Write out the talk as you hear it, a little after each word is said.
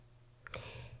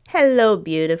Hello,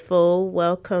 beautiful.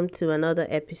 Welcome to another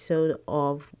episode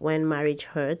of When Marriage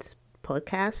Hurts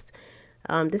podcast.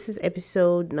 This is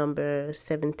episode number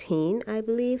 17, I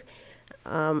believe.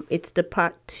 It's the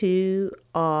part 2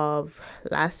 of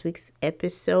last week's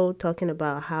episode talking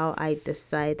about how I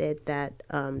decided that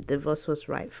divorce was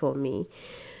right for me.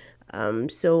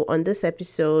 So on this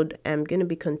episode, I'm going to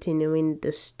be continuing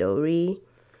the story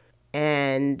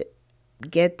and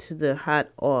get to the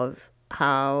heart of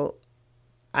how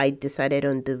I decided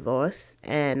on divorce,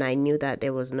 and I knew that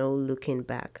there was no looking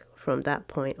back from that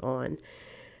point on.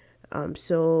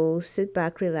 So sit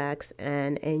back, relax,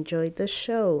 and enjoy the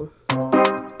show.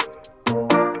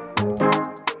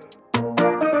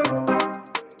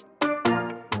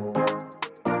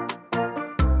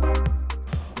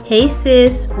 Hey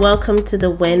sis, welcome to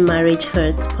the When Marriage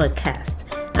Hurts podcast.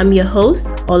 I'm your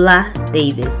host, Ola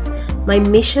Davis. My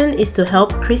mission is to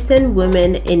help Christian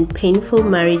women in painful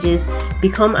marriages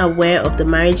become aware of the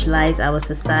marriage lies our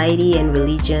society and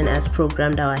religion has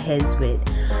programmed our heads with.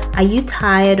 Are you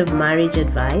tired of marriage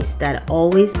advice that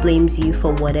always blames you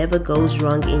for whatever goes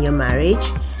wrong in your marriage?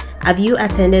 Have you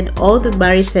attended all the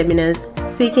marriage seminars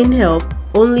seeking help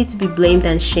only to be blamed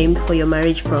and shamed for your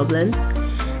marriage problems?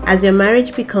 Has your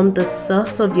marriage become the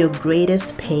source of your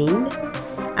greatest pain?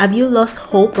 Have you lost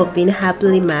hope of being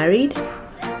happily married?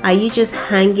 Are you just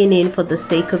hanging in for the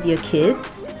sake of your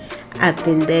kids? I've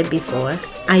been there before.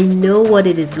 I know what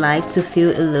it is like to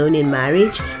feel alone in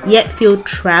marriage, yet feel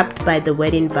trapped by the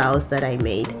wedding vows that I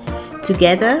made.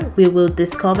 Together, we will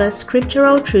discover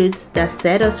scriptural truths that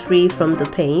set us free from the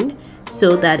pain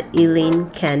so that healing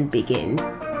can begin.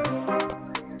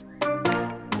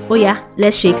 Oh yeah,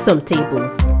 let's shake some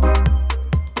tables.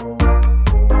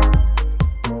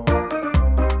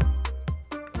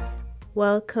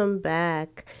 Welcome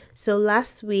back. So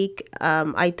last week,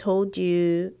 I told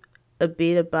you a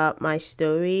bit about my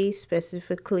story,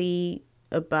 specifically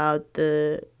about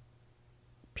the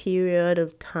period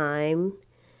of time,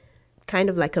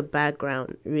 kind of like a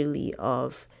background really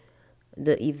of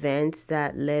the events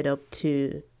that led up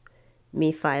to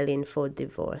me filing for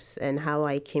divorce and how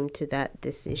I came to that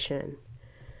decision.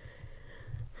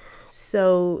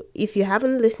 So if you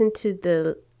haven't listened to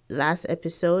the last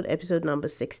episode number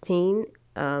 16,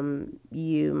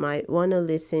 you might want to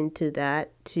listen to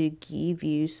that to give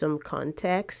you some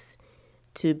context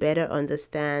to better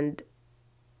understand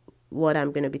what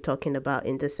I'm going to be talking about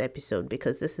in this episode,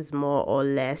 because this is more or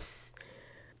less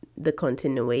the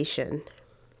continuation.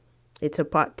 It's a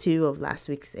part 2 of last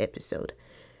week's episode.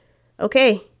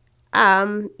 Okay.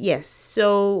 Yes.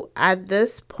 So at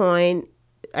this point,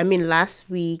 last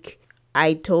week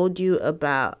I told you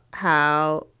about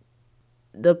how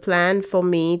the plan for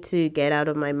me to get out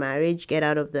of my marriage, get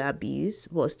out of the abuse,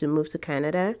 was to move to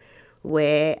Canada,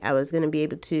 where I was going to be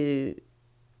able to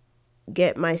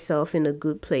get myself in a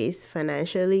good place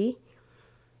financially,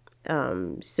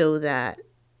 so that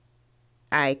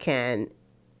I can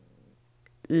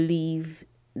leave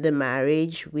the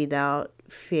marriage without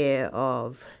fear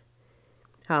of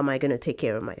how am I going to take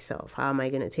care of myself? How am I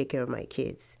going to take care of my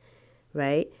kids?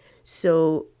 Right?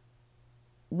 So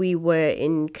we were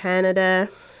in Canada.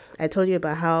 I told you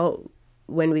about how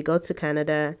when we got to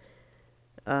Canada,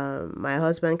 my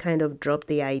husband kind of dropped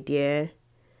the idea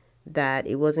that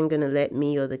it wasn't going to let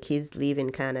me or the kids live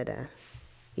in Canada.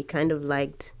 He kind of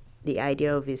liked the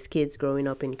idea of his kids growing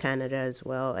up in Canada as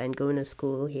well and going to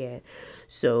school here.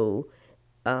 So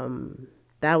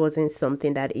that wasn't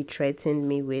something that he threatened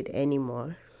me with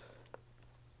anymore.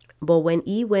 But when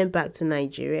he went back to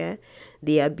Nigeria,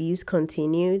 the abuse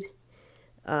continued.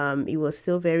 He was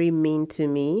still very mean to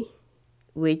me,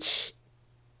 which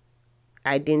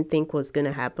I didn't think was going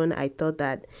to happen. I thought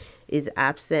that his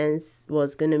absence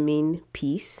was going to mean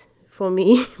peace for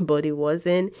me, but it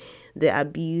wasn't. The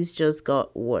abuse just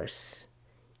got worse,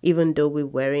 even though we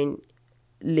weren't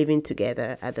living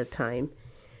together at the time.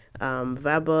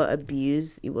 Verbal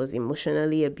abuse, it was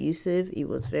emotionally abusive, it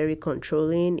was very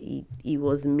controlling, it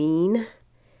was mean.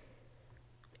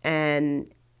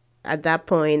 And at that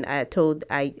point, I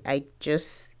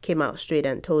just came out straight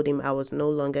and told him I was no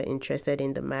longer interested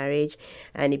in the marriage,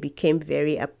 and he became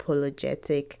very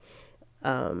apologetic.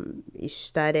 He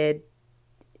started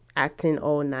acting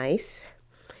all nice,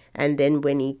 and then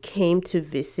when he came to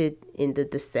visit in the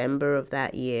December of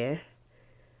that year,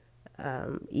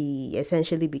 he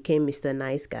essentially became Mr.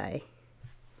 Nice Guy.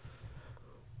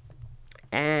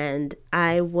 And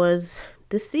I was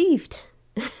deceived.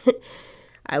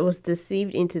 I was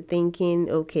deceived into thinking,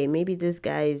 okay, maybe this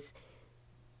guy's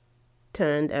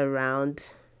turned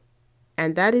around.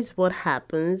 And that is what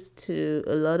happens to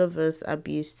a lot of us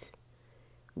abused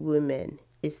women,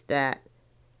 is that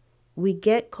we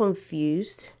get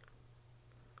confused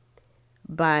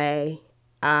by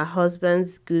our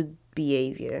husband's good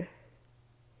behavior.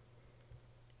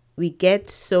 We get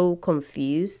so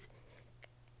confused,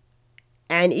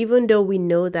 and even though we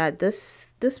know that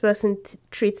this person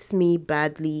treats me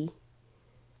badly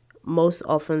most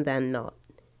often than not,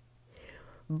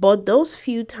 but those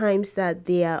few times that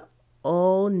they are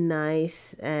all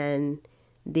nice and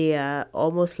they are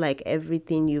almost like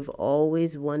everything you've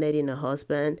always wanted in a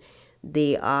husband,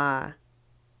 they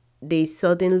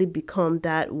suddenly become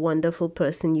that wonderful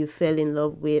person you fell in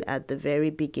love with at the very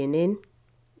beginning.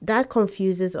 That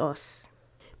confuses us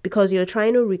because you're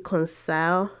trying to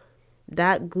reconcile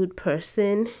that good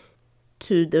person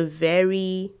to the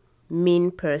very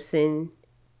mean person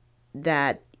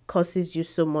that causes you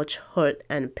so much hurt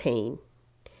and pain.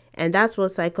 And that's what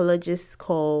psychologists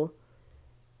call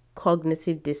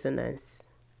cognitive dissonance.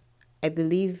 I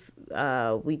believe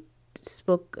I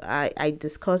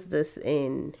discussed this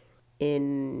in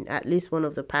at least one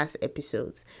of the past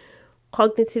episodes.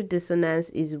 Cognitive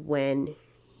dissonance is when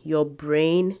your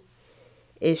brain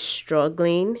is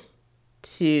struggling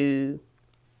to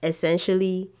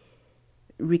essentially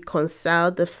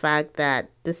reconcile the fact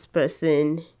that this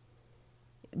person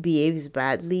behaves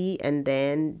badly and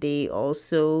then they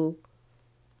also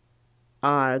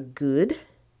are good,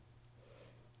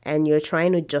 and you're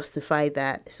trying to justify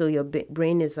that. So your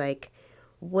brain is like,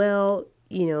 well,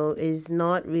 is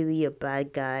not really a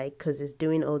bad guy because he's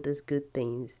doing all these good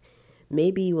things.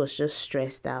 Maybe he was just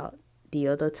stressed out the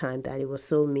other time that he was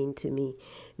so mean to me.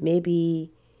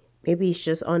 Maybe he's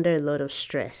just under a lot of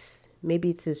stress. Maybe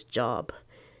it's his job.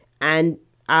 And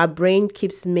our brain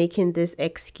keeps making these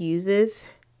excuses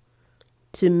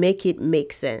to make it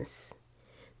make sense,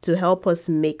 to help us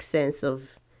make sense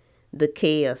of the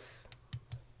chaos.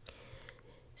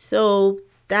 So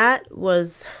that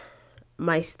was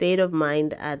my state of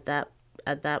mind at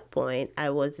that point. I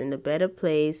was in a better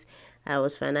place. I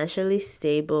was financially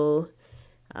stable.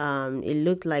 It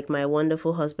looked like my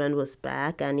wonderful husband was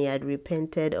back and he had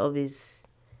repented of his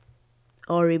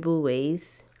horrible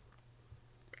ways.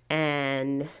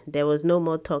 And there was no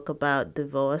more talk about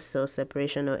divorce or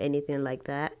separation or anything like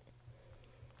that.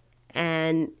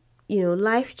 And,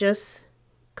 life just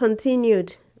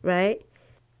continued, right?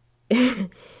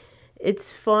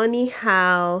 It's funny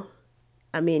how,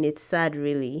 it's sad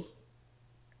really.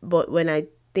 But when I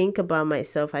think about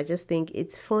myself, I just think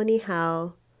it's funny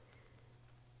how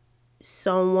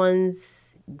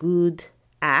someone's good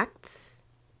acts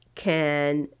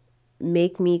can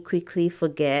make me quickly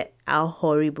forget how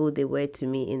horrible they were to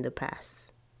me in the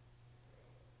past.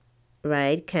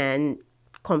 Right? Can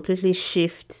completely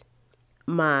shift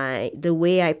the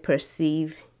way I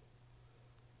perceive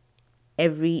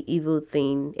every evil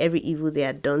they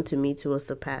had done to me towards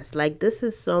the past. Like, this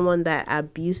is someone that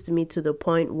abused me to the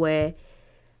point where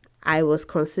I was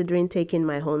considering taking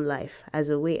my own life as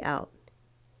a way out.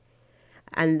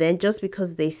 And then just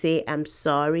because they say I'm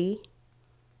sorry,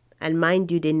 and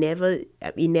mind you,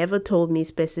 he never told me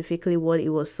specifically what he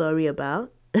was sorry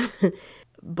about.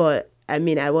 But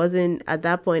I wasn't at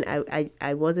that point.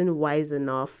 I wasn't wise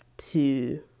enough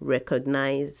to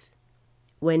recognize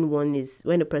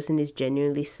when a person is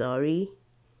genuinely sorry,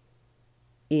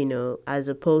 as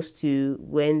opposed to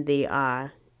when they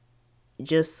are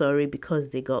just sorry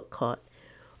because they got caught,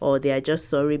 or they are just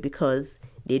sorry because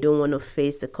they don't want to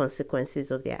face the consequences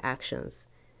of their actions.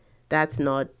 That's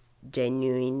not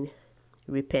genuine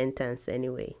repentance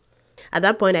anyway. At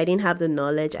that point, I didn't have the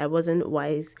knowledge. I wasn't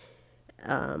wise.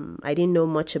 I didn't know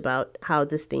much about how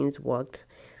these things worked.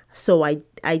 So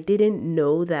I didn't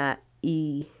know that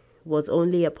he was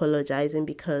only apologizing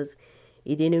because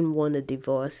he didn't want a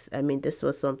divorce. This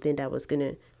was something that was going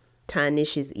to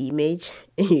tarnish his image,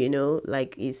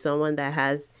 like he's someone that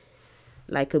has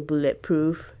like a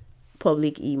bulletproof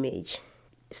public image.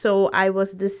 So I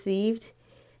was deceived,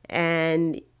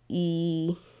 and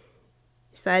he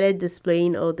started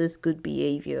displaying all this good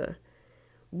behavior,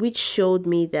 which showed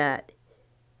me that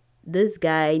this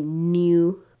guy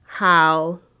knew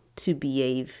how to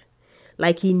behave.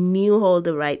 Like, he knew all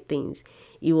the right things.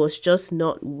 He was just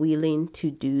not willing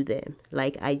to do them.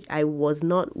 Like, I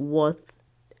wasn't worth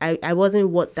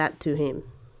that to him,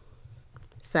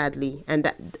 sadly. And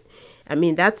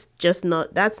that's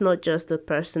not just a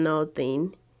personal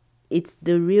thing. It's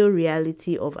the real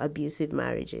reality of abusive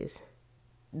marriages.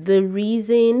 The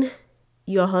reason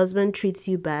your husband treats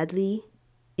you badly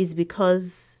is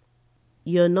because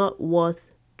you're not worth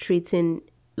treating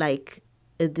like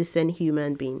a decent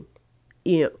human being.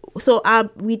 So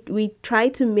we try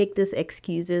to make these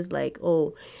excuses like,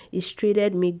 oh, he's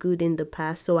treated me good in the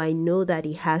past, so I know that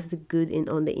he has the good in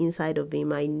on the inside of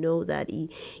him. I know that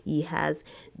he has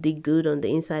the good on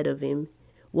the inside of him.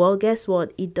 Well, guess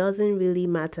what? It doesn't really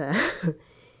matter.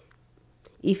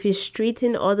 If he's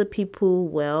treating other people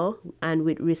well and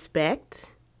with respect,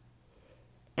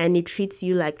 and he treats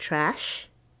you like trash,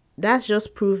 that's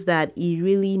just proof that he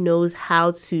really knows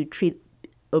how to treat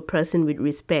a person with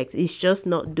respect. It's just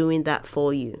not doing that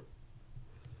for you.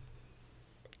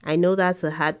 I know that's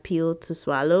a hard pill to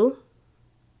swallow,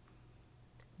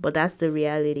 but that's the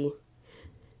reality.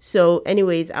 So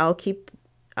anyways,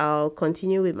 I'll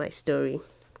continue with my story.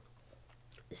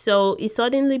 So he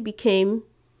suddenly became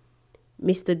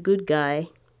Mr. Good Guy,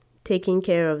 taking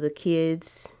care of the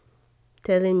kids,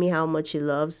 telling me how much he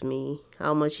loves me,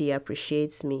 how much he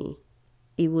appreciates me.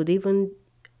 He would even,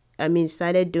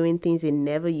 started doing things he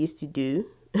never used to do.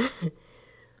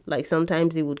 Like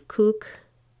sometimes he would cook,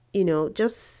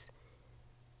 just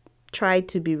try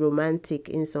to be romantic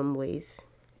in some ways.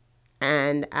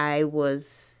 And I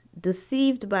was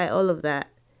deceived by all of that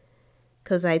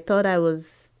because I thought I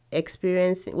was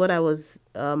experiencing what I was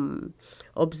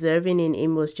observing in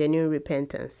him was genuine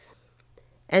repentance.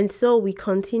 And so we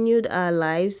continued our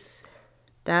lives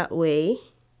that way.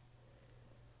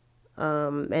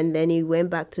 And then he went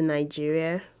back to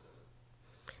Nigeria.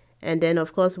 And then,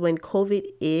 of course, when COVID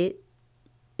hit,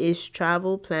 his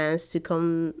travel plans to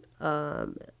come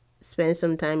spend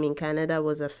some time in Canada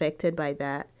was affected by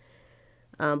that.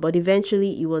 But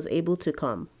eventually he was able to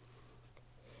come.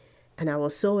 And I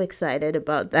was so excited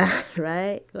about that,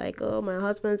 right? Like, oh, my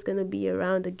husband's going to be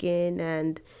around again.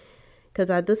 And because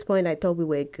at this point, I thought we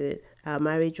were good. Our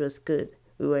marriage was good.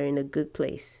 We were in a good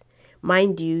place.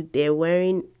 Mind you, there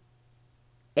weren't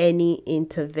any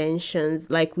interventions.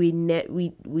 Like we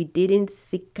didn't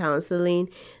seek counseling.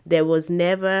 There was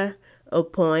never a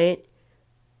point.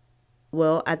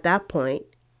 Well, at that point,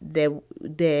 there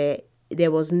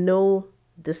was no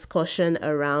discussion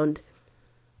around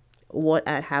what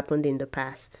had happened in the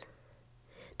past.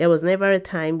 There was never a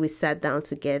time we sat down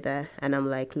together and I'm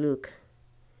like, look,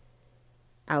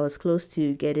 I was close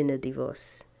to getting a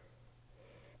divorce.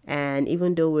 And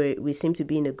even though we seem to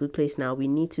be in a good place now, we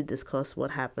need to discuss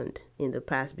what happened in the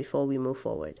past before we move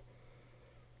forward.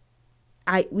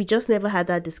 We just never had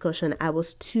that discussion. I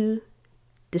was too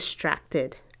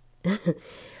distracted.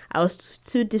 I was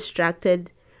too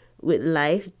distracted with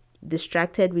life,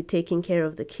 distracted with taking care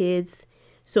of the kids.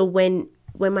 So when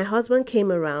my husband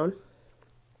came around,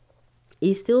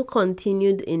 he still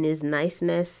continued in his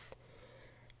niceness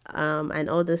and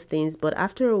all those things. But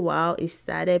after a while, he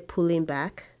started pulling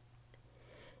back.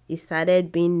 He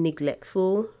started being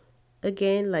neglectful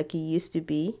again like he used to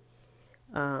be.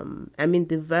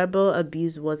 The verbal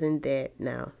abuse wasn't there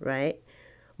now, right?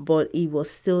 But he was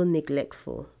still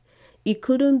neglectful. He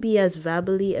couldn't be as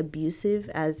verbally abusive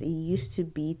as he used to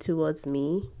be towards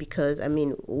me because,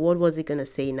 what was he going to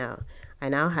say now? I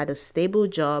now had a stable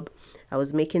job. I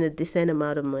was making a decent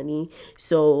amount of money.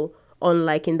 So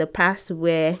unlike in the past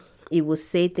where he would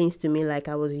say things to me like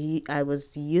I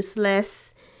was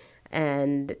useless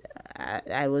and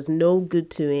I was no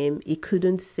good to him, he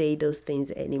couldn't say those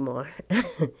things anymore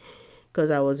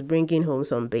because I was bringing home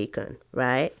some bacon,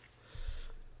 right?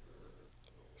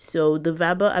 So the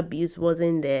verbal abuse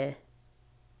wasn't there,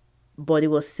 but it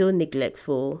was still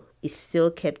neglectful. He still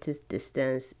kept his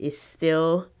distance. He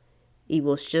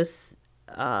was just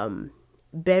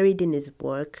buried in his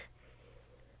work.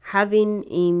 Having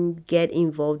him get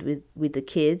involved with the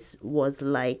kids was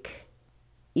like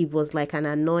an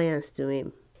annoyance to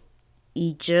him.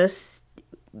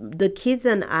 The kids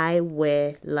and I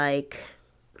were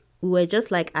just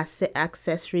like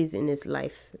accessories in his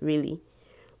life, really.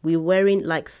 We weren't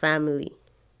like family.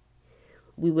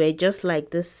 We were just like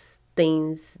these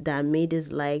things that made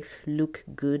his life look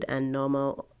good and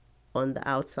normal on the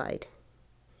outside.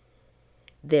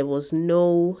 There was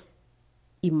no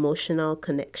emotional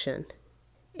connection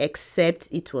except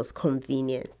it was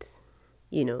convenient,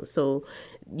 so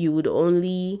you would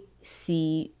only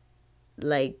see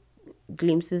like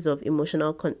glimpses of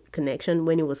emotional connection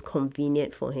when it was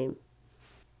convenient for him.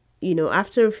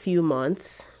 After a few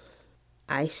months,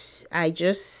 I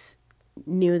just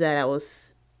knew that I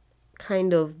was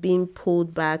kind of being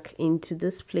pulled back into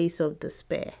this place of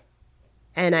despair.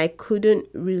 And I couldn't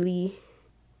really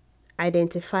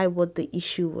identify what the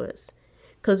issue was.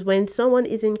 Because when someone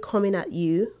isn't coming at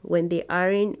you, when they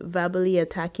aren't verbally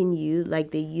attacking you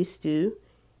like they used to,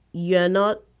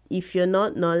 if you're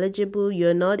not knowledgeable,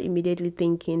 you're not immediately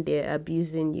thinking they're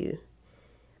abusing you.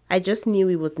 I just knew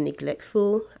he was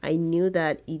neglectful. I knew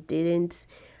that he didn't.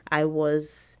 I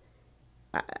was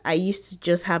I used to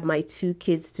just have my two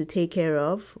kids to take care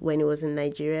of when he was in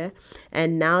Nigeria.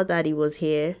 And now that he was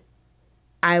here,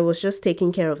 I was just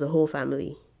taking care of the whole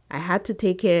family. I had to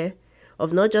take care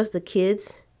of not just the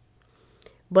kids,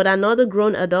 but another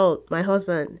grown adult, my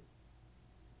husband,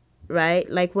 right?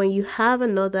 Like when you have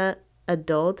another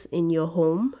adult in your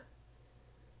home,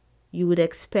 you would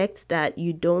expect that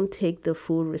you don't take the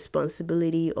full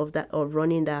responsibility of that, of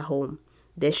running that home.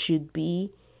 There should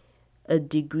be a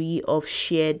degree of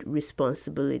shared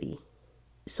responsibility.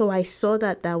 So I saw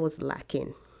that that was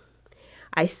lacking.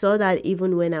 I saw that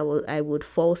even when I would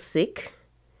fall sick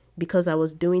because I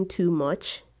was doing too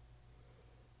much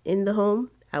in the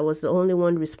home. I was the only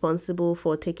one responsible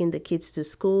for taking the kids to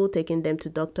school, taking them to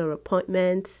doctor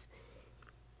appointments.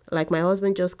 Like my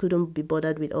husband just couldn't be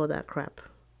bothered with all that crap.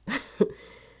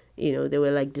 They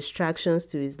were like distractions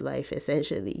to his life,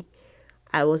 essentially.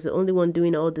 I was the only one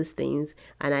doing all these things,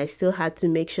 and I still had to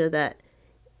make sure that,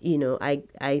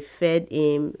 I fed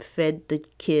him, fed the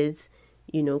kids,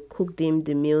 cooked him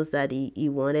the meals that he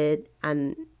wanted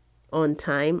and on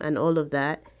time and all of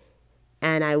that.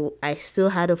 And I still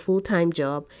had a full-time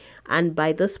job. And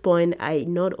by this point, I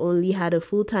not only had a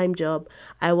full-time job,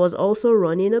 I was also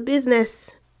running a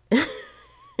business,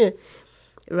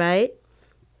 right?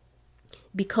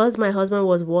 Because my husband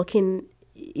was working,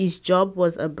 his job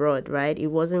was abroad, right? He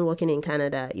wasn't working in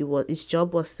Canada. His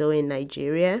job was still in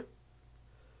Nigeria.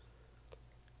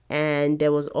 And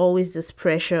there was always this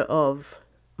pressure of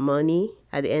money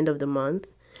at the end of the month,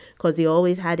 because he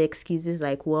always had excuses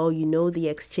like, well, the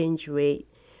exchange rate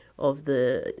of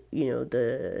the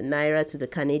naira to the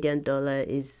Canadian dollar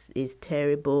is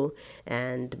terrible,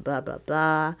 and blah blah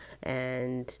blah,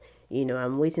 and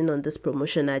I'm waiting on this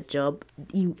promotion at job.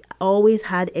 He always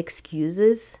had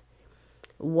excuses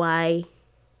why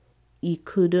he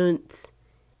couldn't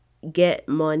get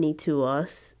money to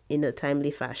us in a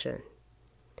timely fashion.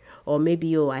 Or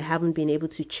maybe, I haven't been able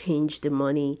to change the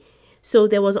money. So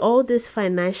there was all this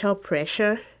financial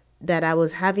pressure that I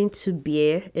was having to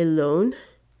bear alone,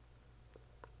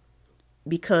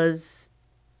 because,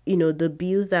 the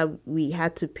bills that we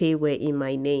had to pay were in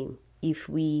my name. If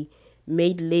we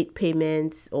made late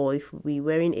payments, or if we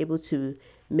weren't able to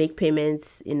make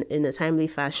payments in a timely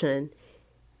fashion,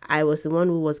 I was the one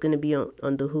who was going to be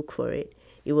on the hook for it.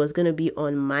 It was going to be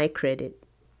on my credit.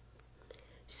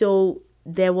 So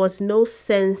there was no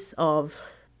sense of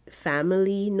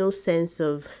family, no sense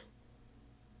of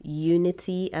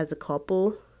unity as a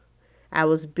couple. I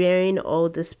was bearing all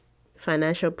this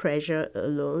financial pressure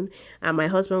alone, and my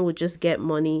husband would just get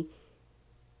money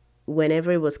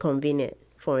whenever it was convenient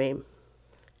for him.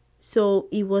 So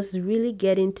it was really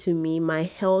getting to me. My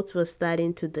health was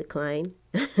starting to decline.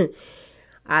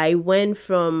 I went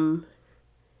from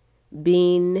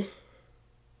being,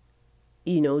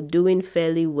 doing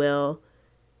fairly well,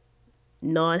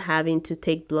 not having to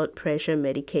take blood pressure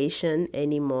medication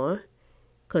anymore,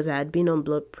 because I had been on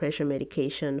blood pressure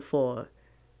medication for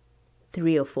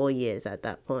 3 or 4 years at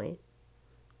that point.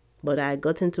 But I had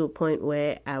gotten to a point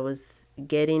where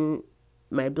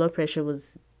my blood pressure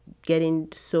was getting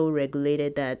so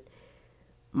regulated that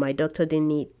my doctor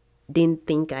didn't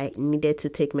think I needed to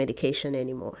take medication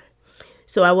anymore.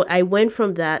 So I went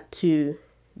from that to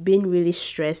being really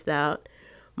stressed out.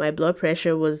 My blood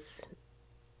pressure was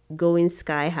going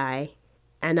sky high,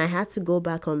 and I had to go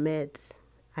back on meds.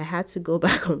 I had to go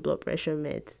back on blood pressure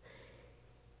meds.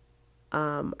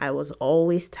 I was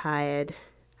always tired.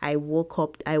 I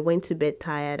went to bed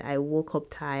tired. I woke up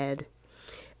tired.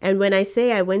 And when I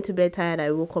say I went to bed tired, I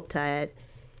woke up tired,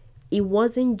 it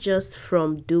wasn't just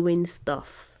from doing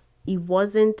stuff. It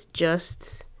wasn't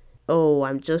just,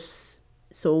 I'm just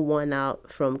so worn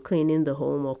out from cleaning the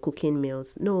home or cooking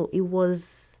meals. No, it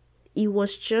was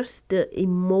just the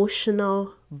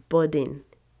emotional burden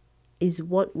is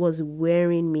what was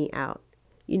wearing me out.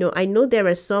 I know there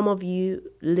are some of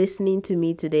you listening to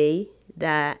me today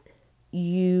that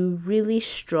you really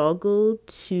struggle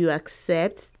to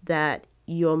accept that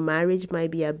your marriage might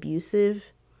be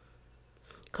abusive,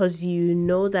 because you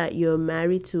know that you're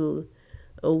married to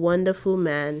a wonderful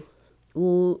man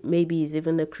who maybe is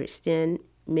even a Christian,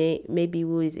 maybe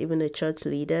who is even a church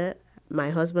leader. My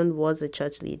husband was a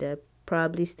church leader,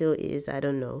 probably still is, I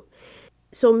don't know.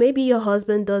 So maybe your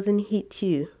husband doesn't hit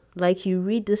you. Like, you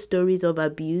read the stories of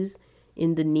abuse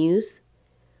in the news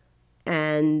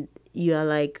and you're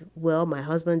like, well, my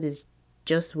husband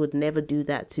would never do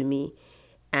that to me.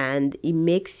 And it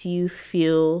makes you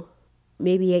feel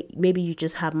maybe you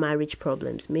just have marriage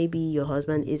problems. Maybe your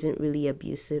husband isn't really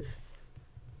abusive.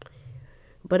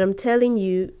 But I'm telling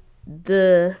you,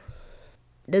 The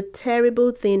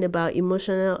terrible thing about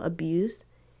emotional abuse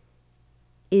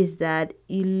is that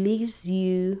it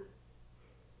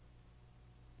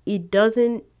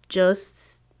doesn't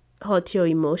just hurt your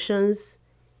emotions,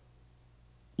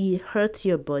 it hurts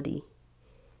your body.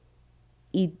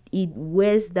 It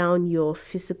wears down your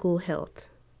physical health.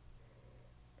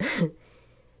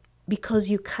 Because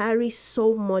you carry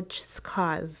so much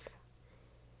scars.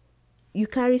 You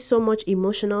carry so much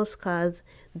emotional scars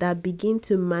that begin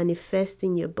to manifest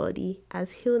in your body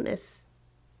as illness,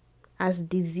 as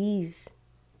disease.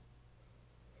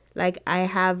 Like, I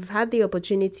have had the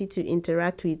opportunity to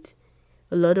interact with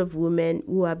a lot of women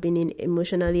who have been in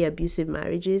emotionally abusive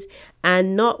marriages,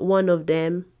 and not one of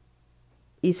them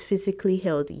is physically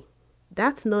healthy.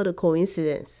 That's not a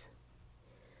coincidence.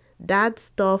 That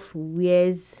stuff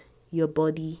wears your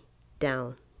body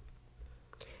down.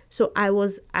 So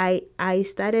I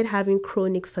started having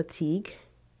chronic fatigue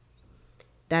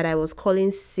that I was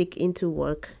calling sick into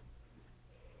work.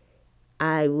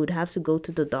 I would have to go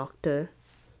to the doctor.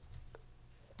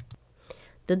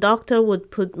 The doctor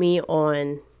would put me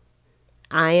on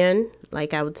iron,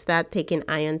 like I would start taking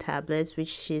iron tablets,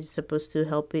 which is supposed to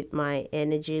help with my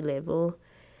energy level.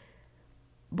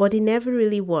 But it never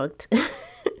really worked.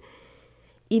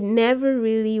 It never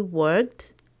really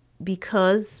worked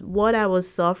because what I was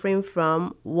suffering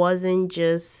from wasn't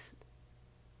just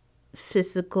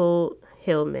physical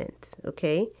ailment,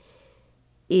 okay?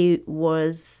 It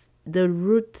was the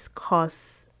root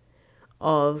cause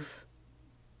of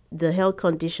the health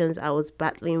conditions I was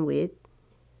battling with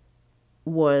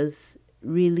was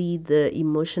really the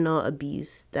emotional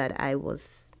abuse that I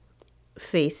was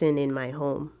facing in my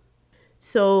home.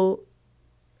 So,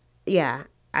 yeah,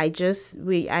 I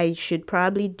should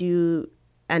probably do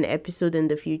an episode in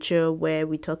the future where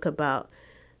we talk about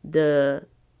the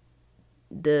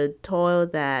toll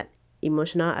that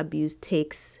emotional abuse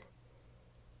takes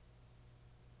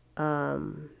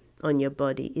on your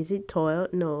body. Is it toil?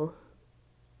 No,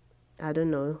 I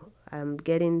don't know. I'm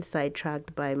getting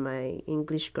sidetracked by my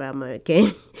English grammar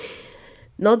again.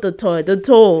 Not the toll. The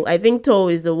toll. I think toll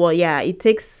is the word. Yeah, it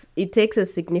takes a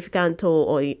significant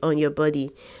toll on your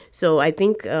body. So I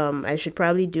think I should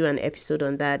probably do an episode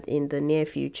on that in the near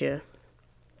future.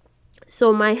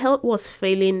 So my health was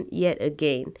failing yet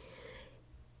again.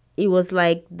 It was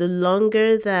like the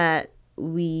longer that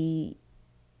we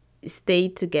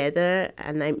stayed together,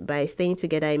 and by staying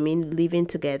together I mean living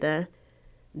together,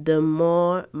 the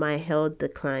more my health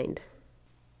declined.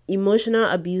 Emotional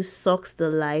abuse sucks the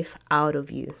life out of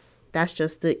you. That's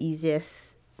just the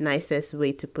easiest, nicest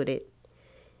way to put it.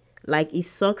 Like, it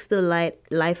sucks the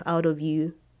life out of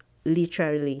you,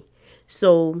 literally.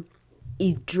 So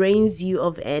it drains you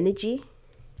of energy.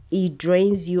 It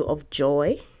drains you of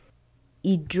joy.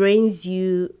 It drains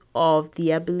you of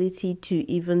the ability to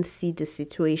even see the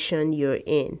situation you're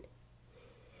in.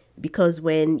 Because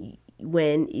when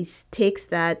it takes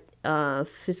that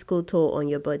physical toll on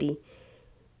your body,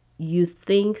 you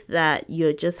think that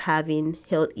you're just having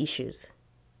health issues.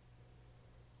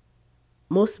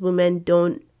 Most women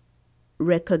don't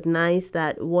recognize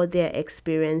that what they're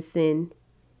experiencing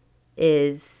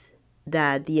is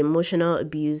that the emotional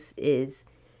abuse is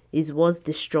what's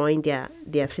destroying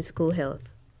their physical health.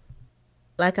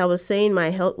 Like I was saying,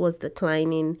 my health was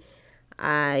declining.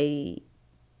 I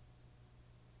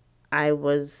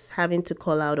was having to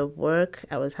call out of work.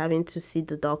 I was having to see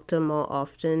the doctor more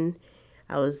often.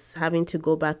 I was having to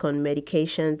go back on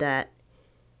medication that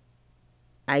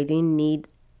I didn't need,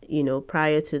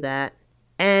 prior to that.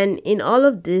 And in all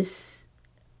of this,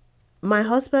 my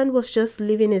husband was just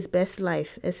living his best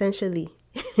life, essentially.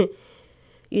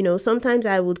 Sometimes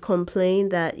I would complain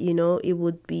that, it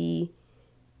would be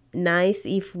nice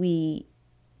if we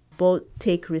both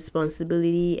take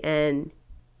responsibility and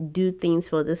do things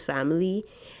for this family,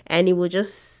 and he would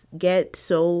just get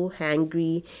so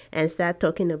angry and start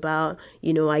talking about,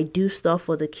 I do stuff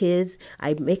for the kids,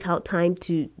 I make out time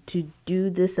to do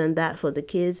this and that for the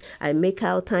kids, I make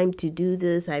out time to do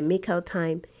this, I make out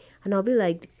time. And I'll be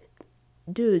like,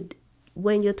 dude,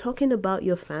 when you're talking about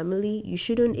your family, you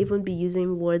shouldn't even be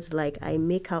using words like I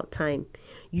make out time.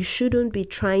 You shouldn't be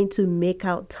trying to make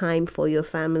out time for your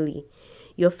family.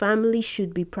 Your family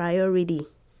should be priority.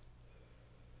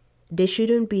 They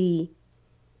shouldn't be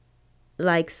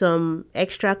like some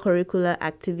extracurricular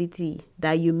activity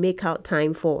that you make out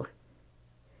time for.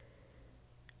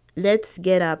 Let's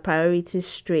get our priorities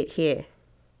straight here.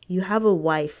 You have a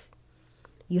wife.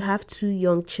 You have 2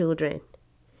 young children.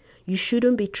 You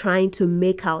shouldn't be trying to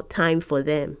make out time for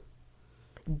them.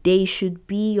 They should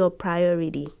be your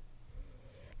priority.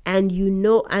 And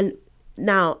and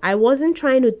Now, I wasn't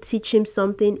trying to teach him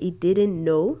something he didn't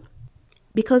know,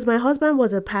 because my husband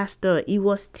was a pastor. He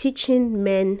was teaching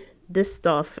men this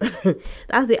stuff.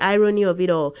 That's the irony of it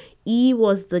all. He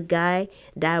was the guy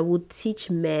that would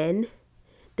teach men,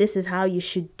 this is how you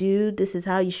should do. This is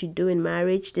how you should do in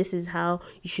marriage. This is how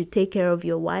you should take care of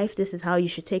your wife. This is how you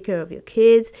should take care of your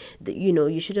kids.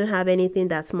 You shouldn't have anything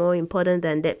that's more important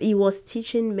than that. He was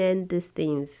teaching men these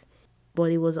things,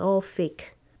 but it was all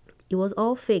fake. It was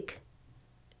all fake.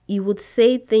 He would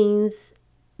say things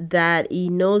that he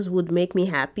knows would make me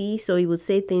happy. So he would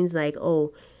say things like,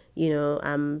 oh,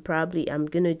 I'm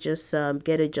going to just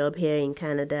get a job here in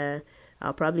Canada.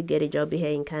 I'll probably get a job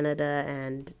here in Canada,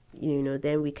 and,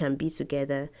 then we can be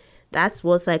together. That's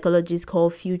what psychologists call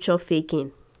future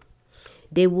faking.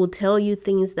 They will tell you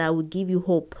things that would give you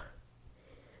hope.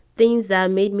 Things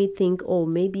that made me think, oh,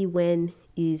 maybe when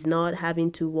he's not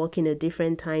having to work in a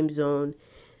different time zone,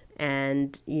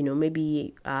 and,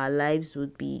 maybe our lives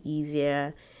would be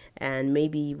easier, and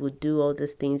maybe he would do all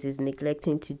these things he's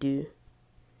neglecting to do.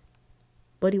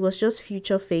 But it was just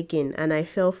future faking, and I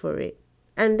fell for it.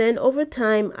 And then over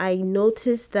time, I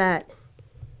noticed that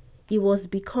he was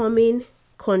becoming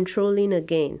controlling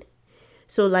again.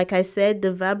 So like I said,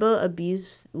 the verbal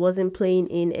abuse wasn't playing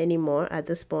in anymore at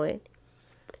this point.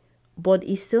 But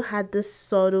he still had this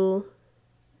subtle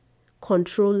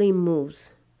controlling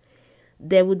moves.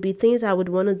 There would be things I would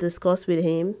want to discuss with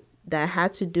him that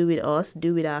had to do with us,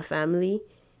 do with our family.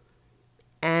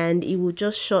 And he would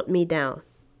just shut me down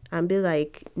and be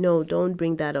like, no, don't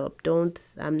bring that up.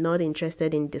 I'm not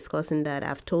interested in discussing that.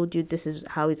 I've told you this is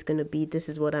how it's going to be. This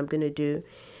is what I'm going to do.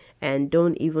 And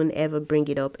don't even ever bring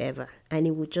it up ever. And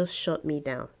he would just shut me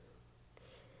down.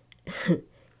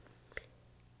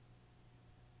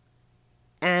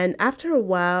 And after a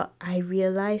while, I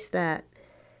realized that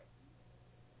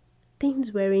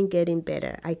things weren't getting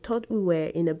better. I thought we were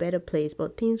in a better place,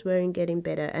 but things weren't getting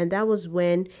better. And that was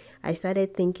when I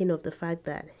started thinking of the fact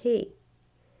that, hey,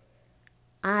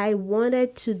 I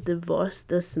wanted to divorce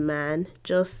this man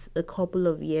just a couple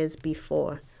of years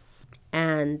before.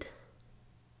 And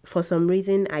for some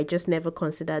reason, I just never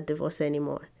considered divorce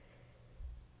anymore.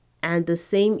 And the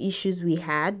same issues we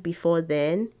had before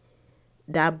then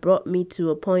that brought me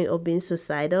to a point of being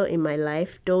suicidal in my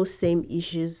life, those same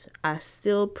issues are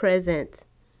still present.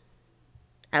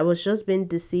 I was just being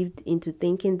deceived into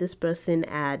thinking this person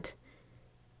had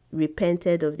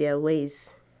repented of their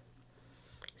ways.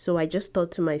 So I just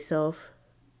thought to myself,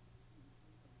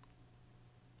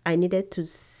 I needed to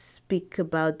speak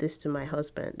about this to my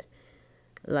husband.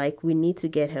 Like, we need to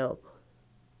get help.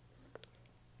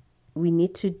 We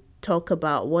need to talk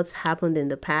about what's happened in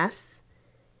the past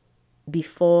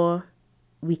before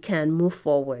we can move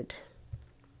forward.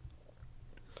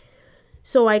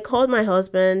 So I called my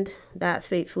husband that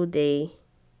fateful day,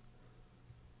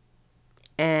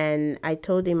 and I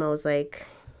told him, I was like,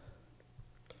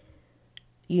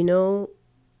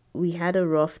 we had a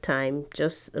rough time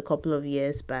just a couple of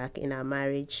years back in our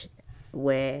marriage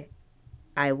where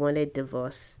I wanted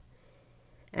divorce,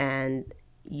 and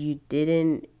you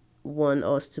didn't want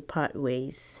us to part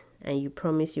ways, and you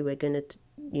promised you were going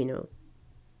to,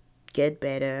 get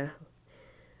better,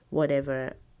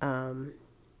 whatever. But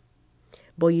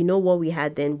what we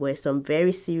had then were some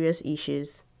very serious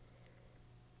issues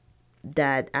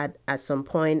that at some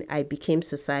point I became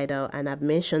suicidal, and I've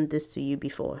mentioned this to you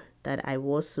before, that I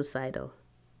was suicidal.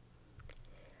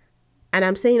 And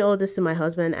I'm saying all this to my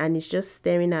husband, and he's just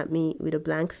staring at me with a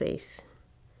blank face.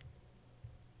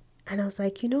 And I was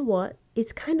like, you know what?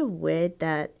 It's kind of weird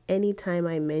that anytime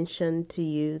I mention to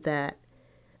you that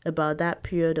about that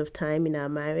period of time in our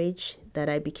marriage that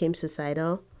I became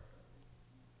suicidal,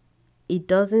 it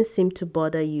doesn't seem to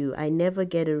bother you. I never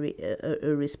get a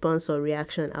response or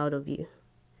reaction out of you.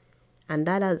 And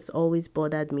that has always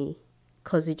bothered me,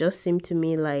 because it just seemed to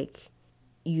me like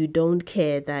you don't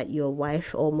care that your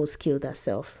wife almost killed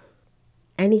herself.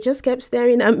 And he just kept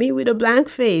staring at me with a blank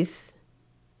face.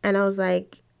 And I was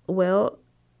like, well,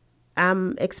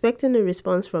 I'm expecting a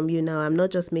response from you now. I'm not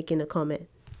just making a comment.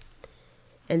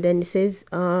 And then he says,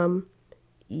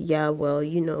 yeah, well,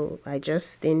 I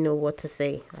just didn't know what to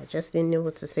say. I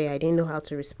didn't know how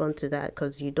to respond to that,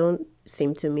 because you don't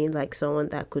seem to me like someone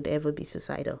that could ever be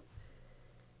suicidal.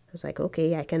 I was like,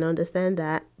 okay, I can understand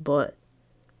that, but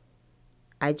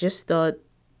I just thought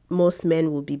most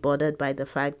men would be bothered by the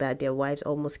fact that their wives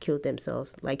almost killed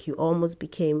themselves. Like, you almost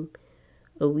became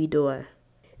a widower.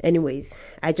 Anyways,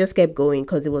 I just kept going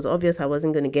because it was obvious I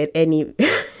wasn't going to get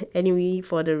any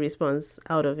further response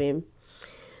out of him.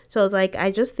 So I was like, I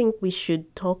just think we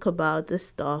should talk about this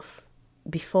stuff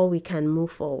before we can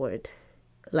move forward.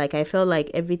 Like I felt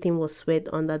like everything was swept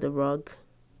under the rug,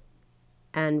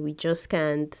 and we just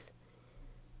can't.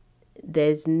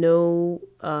 There's no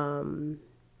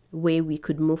way we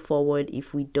could move forward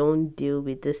if we don't deal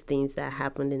with these things that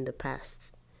happened in the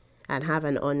past and have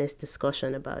an honest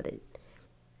discussion about it.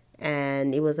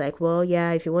 And it was like, well,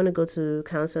 yeah, if you want to go to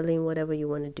counseling, whatever you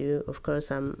want to do, of course,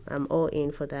 I'm all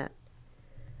in for that.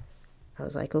 I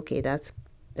was like, okay, that's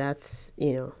that's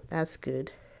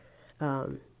good.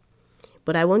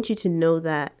 But I want you to know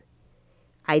that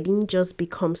I didn't just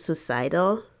become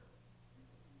suicidal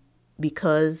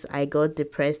because I got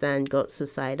depressed and got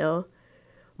suicidal,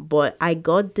 but I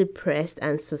got depressed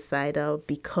and suicidal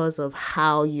because of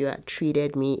how you had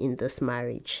treated me in this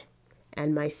marriage.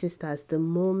 And my sisters, the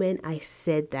moment I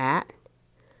said that,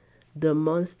 the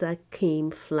monster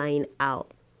came flying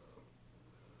out.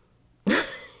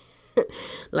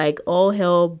 Like all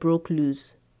hell broke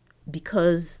loose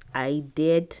because I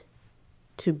dared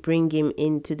to bring him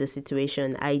into the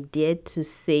situation. I dared to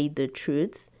say the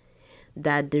truth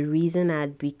that the reason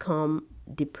I'd become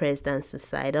depressed and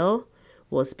suicidal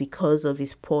was because of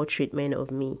his poor treatment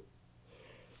of me.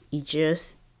 He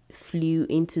just flew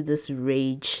into this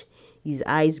rage. His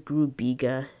eyes grew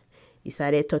bigger. He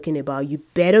started talking about, you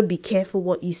better be careful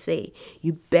what you say.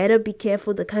 You better be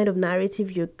careful the kind of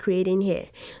narrative you're creating here.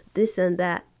 This and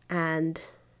that. And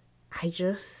I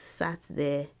just sat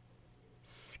there,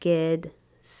 scared,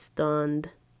 stunned,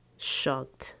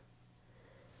 shocked.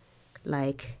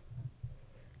 Like,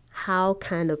 how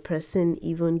can a person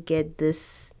even get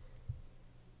this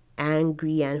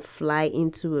angry and fly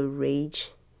into a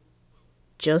rage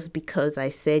just because I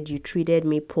said you treated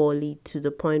me poorly to the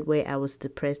point where I was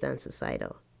depressed and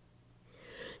suicidal?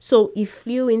 So he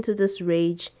flew into this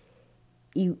rage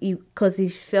because he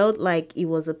felt like it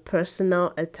was a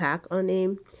personal attack on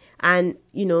him. And,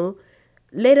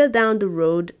 later down the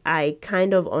road, I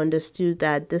kind of understood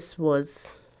that this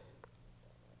was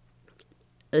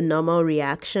a normal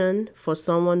reaction for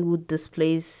someone who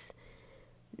displays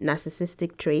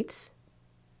narcissistic traits,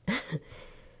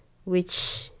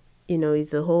 which,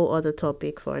 is a whole other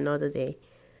topic for another day.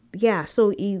 Yeah, so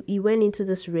he went into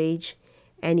this rage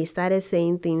and he started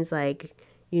saying things like,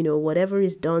 whatever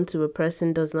is done to a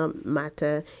person does not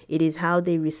matter. It is how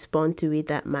they respond to it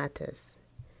that matters.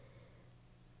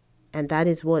 And that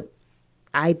is what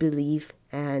I believe.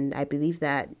 And I believe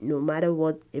that no matter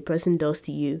what a person does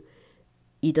to you,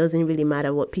 it doesn't really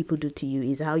matter what people do to you.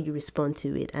 It's how you respond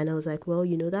to it. And I was like, well,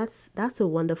 that's a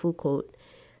wonderful quote.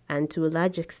 And to a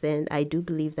large extent, I do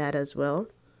believe that as well.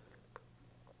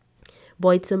 But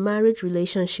it's a marriage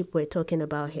relationship we're talking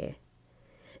about here.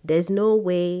 There's no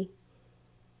way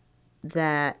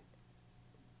that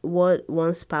what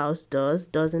one spouse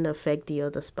doesn't affect the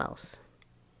other spouse.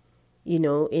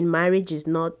 In marriage is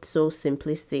not so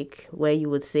simplistic where you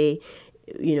would say,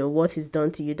 what is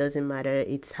done to you doesn't matter.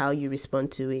 It's how you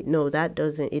respond to it. No,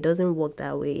 it doesn't work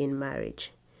that way in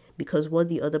marriage, because what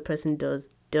the other person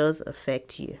does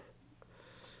affect you.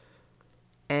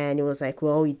 And it was like,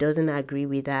 well, he doesn't agree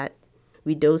with that,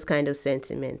 with those kind of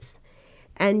sentiments.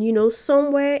 And,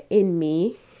 somewhere in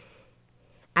me,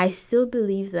 I still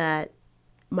believe that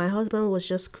my husband was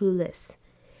just clueless.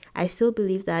 I still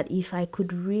believe that if I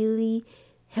could really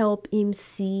help him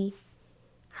see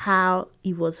how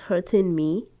it was hurting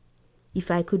me,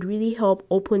 if I could really help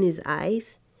open his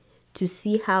eyes to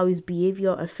see how his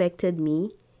behavior affected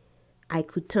me, I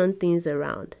could turn things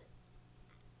around.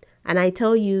 And I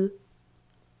tell you,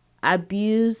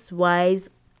 abused wives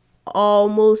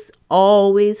almost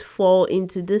always fall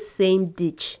into the same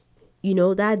ditch.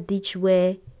 That ditch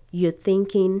where you're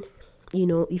thinking,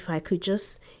 if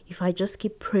I just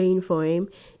keep praying for him,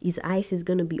 his eyes is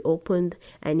going to be opened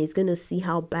and he's going to see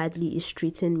how badly he's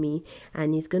treating me,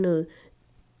 and he's going to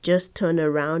just turn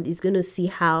around. He's going to see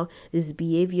how his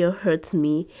behavior hurts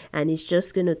me, and he's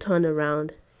just going to turn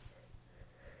around.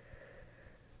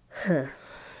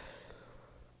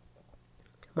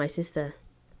 My sister,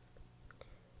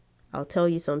 I'll tell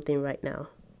you something right now.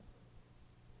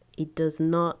 It does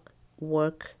not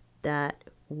work that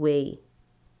way.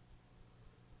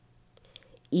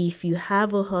 If you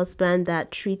have a husband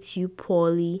that treats you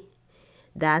poorly,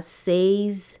 that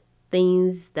says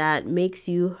things that makes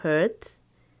you hurt,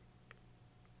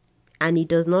 and he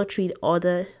does not treat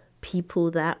other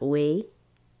people that way,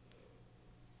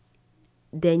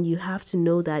 then you have to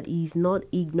know that he's not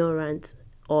ignorant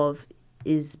of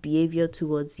his behavior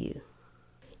towards you.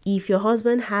 If your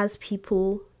husband has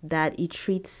people that he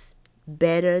treats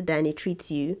better than he treats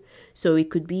you, so it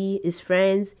could be his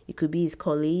friends, it could be his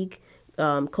colleagues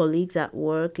at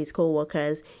work, his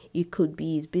co-workers, it could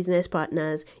be his business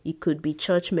partners, it could be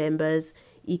church members,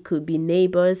 it could be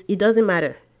neighbors, it doesn't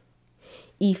matter.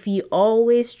 If he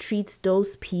always treats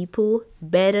those people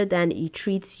better than he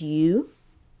treats you,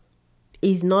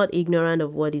 he's not ignorant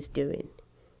of what he's doing.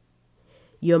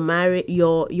 Your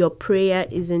prayer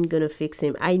isn't going to fix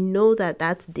him. I know that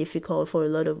that's difficult for a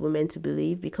lot of women to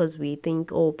believe, because we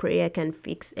think, oh, prayer can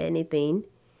fix anything.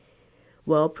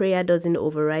 Well, prayer doesn't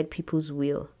override people's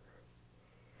will.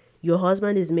 Your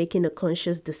husband is making a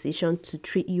conscious decision to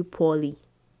treat you poorly,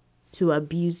 to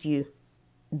abuse you,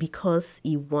 because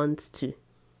he wants to.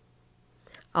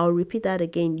 I'll repeat that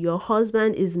again. Your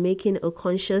husband is making a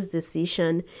conscious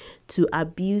decision to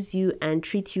abuse you and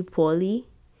treat you poorly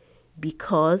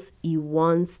because he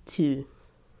wants to.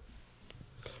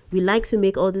 We like to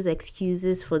make all these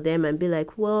excuses for them and be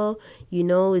like, well,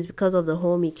 it's because of the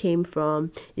home he came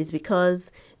from. It's because,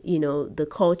 the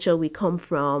culture we come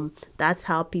from. That's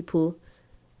how people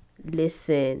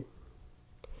listen.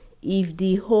 If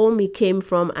the home he came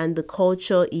from and the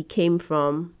culture he came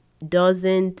from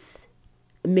doesn't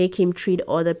make him treat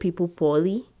other people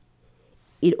poorly,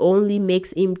 it only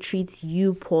makes him treat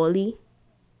you poorly,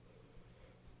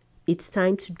 it's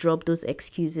time to drop those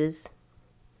excuses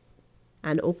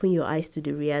and open your eyes to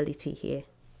the reality here.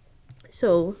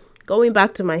 So, going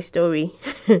back to my story,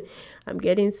 I'm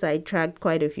getting sidetracked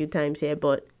quite a few times here,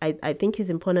 but I think it's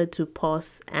important to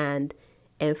pause and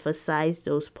emphasize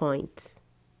those points.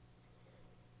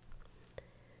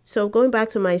 So, going back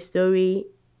to my story,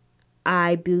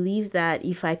 I believe that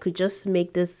if I could just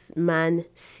make this man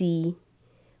see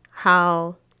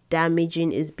how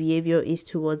damaging his behavior is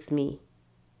towards me,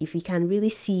 if he can really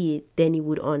see it, then he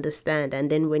would understand. And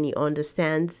then when he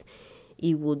understands,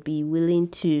 he would be willing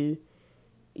to,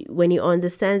 when he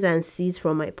understands and sees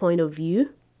from my point of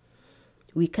view,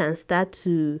 we can start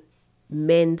to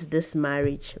mend this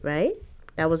marriage, right?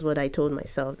 That was what I told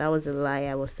myself. That was a lie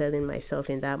I was telling myself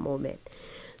in that moment.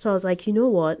 So I was like, you know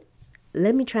what?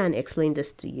 Let me try and explain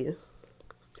this to you.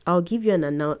 I'll give you an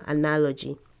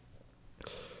analogy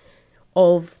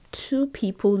of two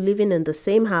people living in the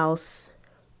same house,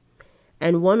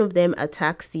 and one of them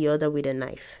attacks the other with a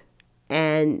knife.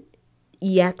 And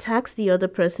he attacks the other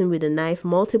person with a knife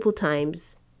multiple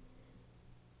times,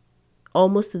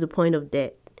 almost to the point of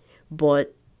death.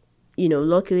 But,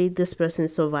 luckily this person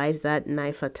survives that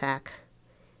knife attack.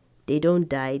 They don't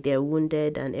die, they're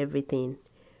wounded and everything.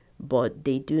 But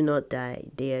they do not die.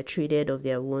 They are treated of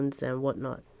their wounds and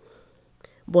whatnot.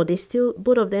 But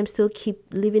both of them still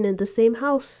keep living in the same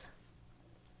house.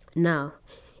 Now,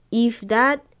 if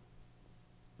that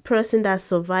person that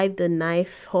survived the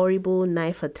horrible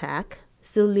knife attack,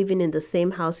 still living in the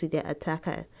same house with their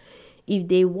attacker, if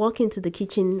they walk into the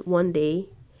kitchen one day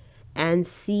and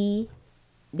see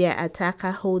their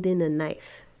attacker holding a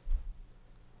knife,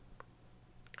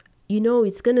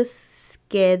 it's going to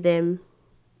scare them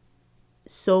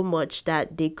so much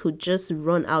that they could just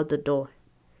run out the door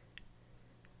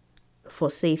for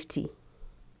safety.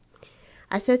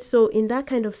 I said, so in that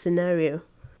kind of scenario,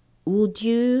 would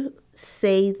you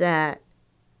say that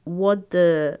what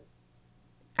the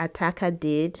attacker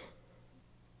did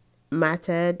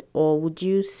mattered, or would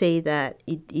you say that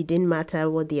it didn't matter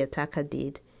what the attacker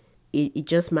did? It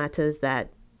just matters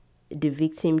that the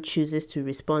victim chooses to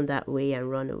respond that way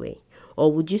and run away?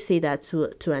 Or would you say that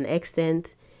to an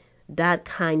extent, that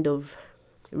kind of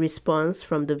response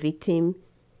from the victim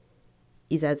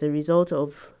is as a result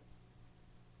of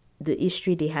the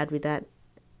history they had with that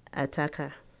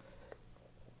attacker?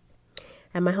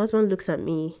 And my husband looks at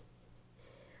me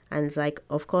and is like,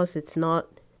 of course it's not,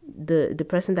 the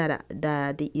person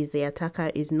that is the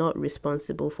attacker is not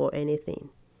responsible for anything.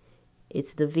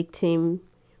 It's the victim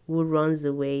who runs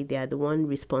away. They are the one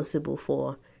responsible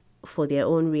for their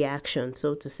own reaction,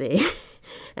 so to say,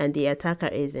 and the attacker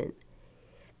isn't.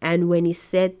 And when he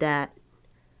said that,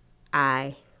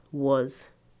 I was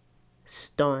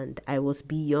stunned. I was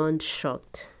beyond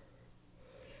shocked.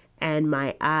 And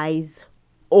my eyes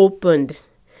opened.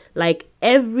 Like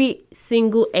every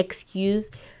single excuse,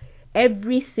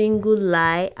 every single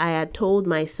lie I had told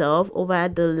myself over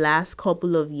the last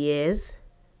couple of years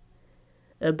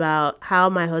about how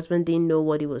my husband didn't know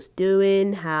what he was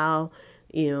doing, how,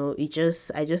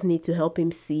 I just need to help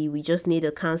him see. We just need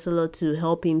a counselor to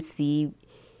help him see.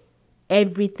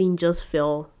 Everything just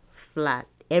fell flat.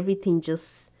 It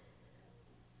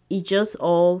just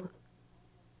all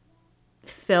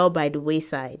fell by the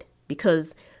wayside,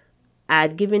 because I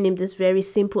had given him this very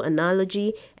simple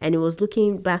analogy, and he was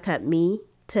looking back at me,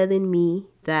 telling me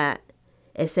that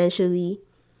essentially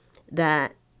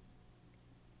that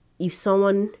if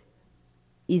someone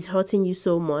is hurting you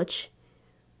so much,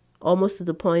 almost to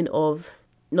the point of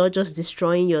not just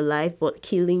destroying your life, but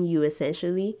killing you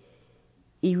essentially.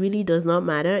 It really does not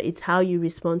matter. It's how you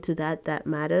respond to that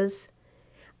matters.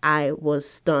 I was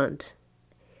stunned.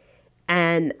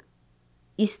 And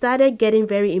he started getting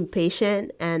very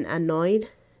impatient and annoyed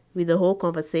with the whole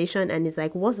conversation. And he's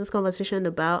like, what's this conversation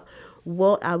about?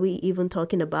 What are we even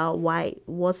talking about? Why?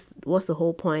 What's the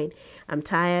whole point? I'm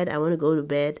tired. I want to go to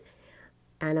bed.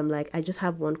 And I'm like, I just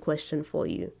have one question for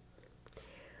you.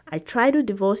 I tried to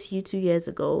divorce you 2 years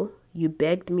ago. You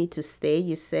begged me to stay.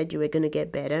 You said you were going to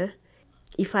get better.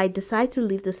 If I decide to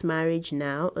leave this marriage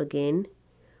now again,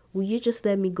 will you just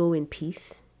let me go in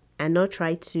peace and not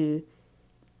try to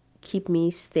keep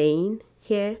me staying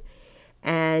here?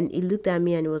 And he looked at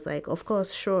me and he was like, of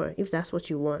course, sure, if that's what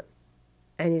you want.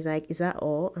 And he's like, is that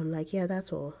all? I'm like, yeah,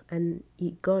 that's all. And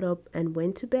he got up and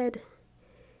went to bed.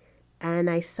 And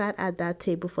I sat at that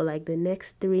table for like the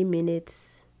next 3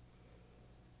 minutes.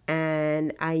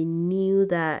 And I knew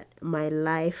that my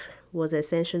life was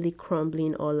essentially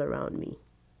crumbling all around me.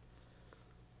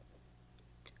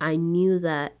 I knew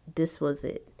that this was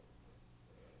it.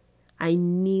 I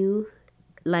knew,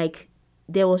 like,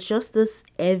 there was just this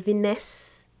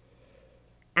heaviness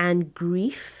and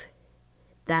grief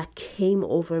that came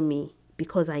over me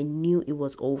because I knew it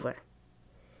was over.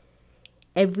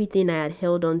 Everything I had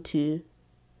held on to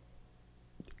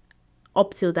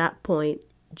up till that point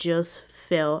just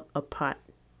fell apart.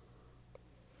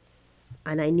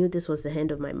 And I knew this was the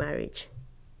end of my marriage.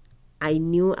 I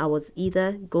knew I was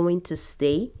either going to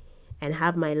stay and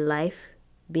have my life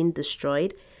being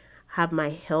destroyed, have my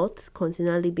health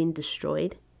continually being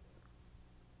destroyed,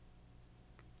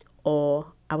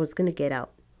 or I was going to get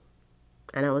out.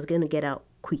 And I was going to get out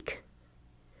quick.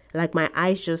 Like my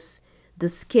eyes just, the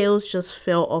scales just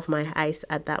fell off my eyes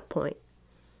at that point.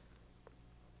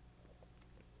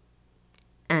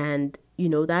 And,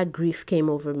 that grief came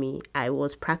over me. I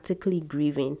was practically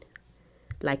grieving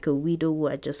like a widow who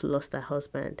had just lost her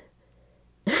husband.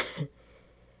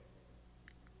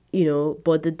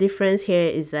 But the difference here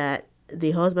is that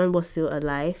the husband was still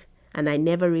alive and I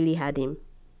never really had him.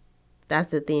 That's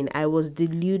the thing. I was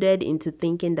deluded into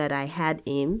thinking that I had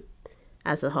him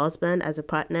as a husband, as a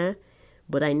partner,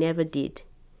 but I never did.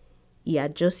 He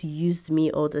had just used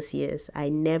me all these years. I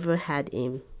never had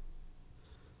him.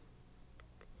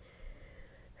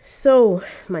 So,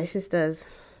 my sisters,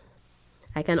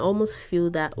 I can almost feel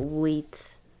that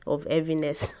weight of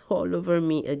heaviness all over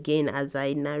me again as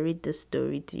I narrate the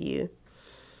story to you.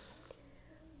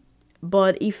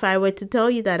 But if I were to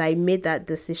tell you that I made that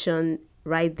decision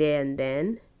right there and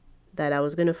then, that I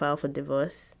was going to file for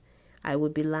divorce, I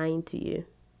would be lying to you.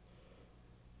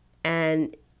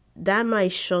 And that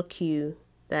might shock you,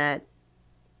 that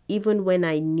even when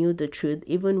I knew the truth,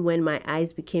 even when my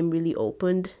eyes became really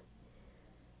opened,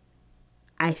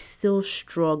 I still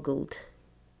struggled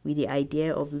with the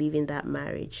idea of leaving that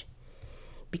marriage.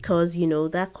 Because,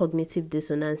 that cognitive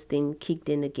dissonance thing kicked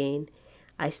in again.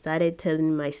 I started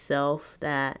telling myself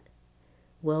that,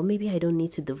 well, maybe I don't need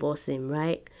to divorce him,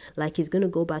 right? Like, he's going to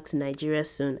go back to Nigeria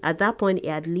soon. At that point, he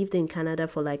had lived in Canada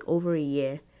for like over a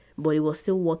year, but he was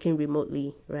still working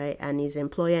remotely, right? And his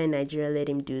employer in Nigeria let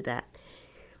him do that.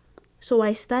 So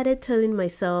I started telling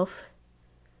myself,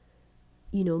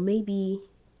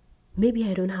 maybe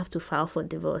I don't have to file for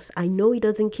divorce. I know he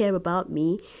doesn't care about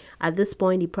me. At this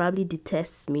point, he probably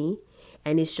detests me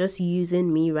and is just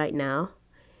using me right now.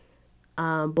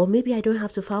 But maybe I don't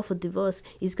have to file for divorce.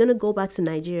 He's going to go back to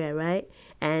Nigeria, right?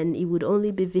 And he would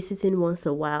only be visiting once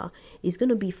a while. He's going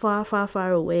to be far, far,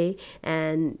 far away.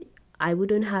 And I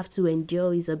wouldn't have to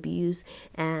endure his abuse.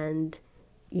 And,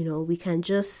 we can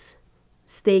just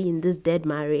stay in this dead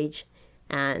marriage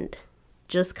and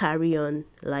just carry on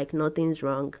like nothing's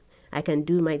wrong. I can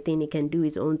do my thing. He can do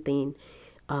his own thing.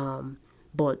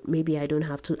 But maybe I don't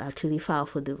have to actually file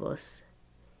for divorce.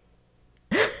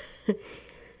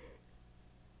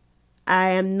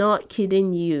 I am not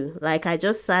kidding you. Like, I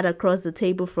just sat across the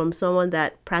table from someone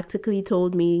that practically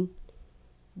told me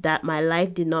that my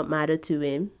life did not matter to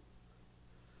him.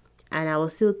 And I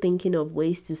was still thinking of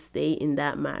ways to stay in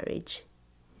that marriage.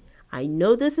 I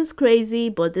know this is crazy,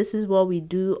 but this is what we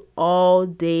do all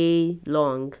day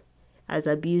long as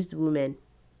abused women.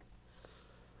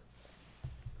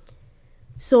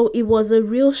 So it was a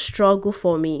real struggle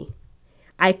for me.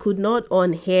 I could not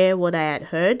unhear what I had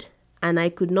heard, and I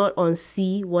could not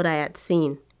unsee what I had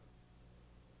seen.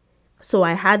 So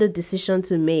I had a decision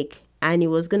to make, and it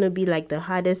was going to be like the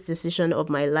hardest decision of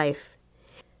my life.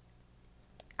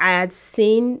 I had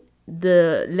seen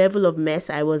the level of mess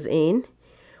I was in,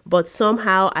 but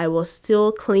somehow I was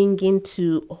still clinging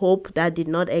to hope that did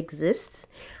not exist.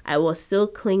 I was still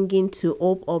clinging to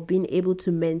hope of being able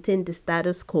to maintain the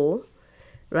status quo.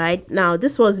 Right now,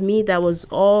 this was me that was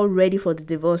all ready for the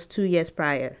divorce 2 years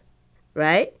prior,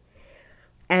 right?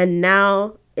 And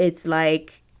now it's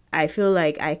like I feel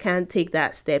like I can't take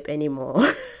that step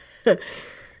anymore.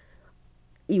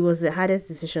 It was the hardest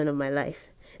decision of my life.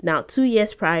 Now, 2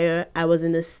 years prior, I was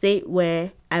in a state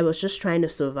where I was just trying to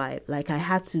survive. Like I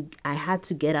had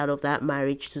to get out of that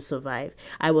marriage to survive.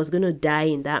 I was going to die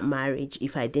in that marriage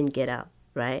if I didn't get out,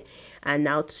 right? And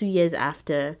now 2 years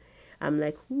after, I'm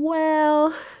like,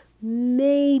 well,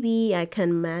 maybe I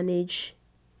can manage,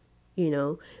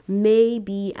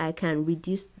 maybe I can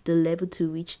reduce the level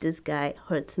to which this guy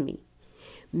hurts me.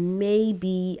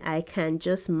 Maybe I can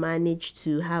just manage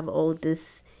to have all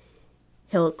this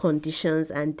health conditions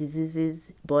and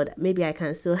diseases, but maybe I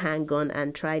can still hang on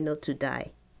and try not to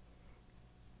die.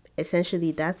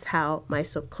 Essentially, that's how my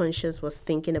subconscious was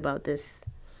thinking about this.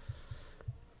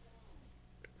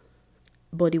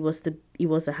 But it was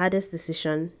the hardest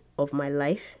decision of my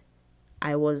life.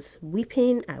 I was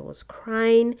weeping, I was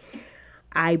crying.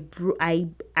 I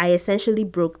essentially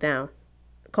broke down.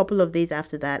 A couple of days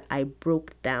after that, I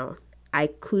broke down. I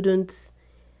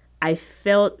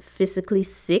felt physically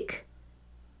sick.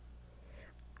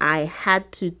 I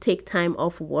had to take time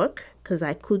off work because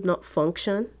I could not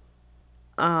function.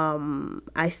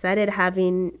 I started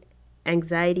having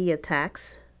anxiety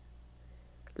attacks,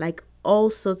 like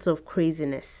all sorts of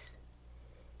craziness,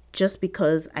 just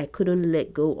because I couldn't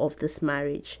let go of this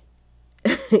marriage,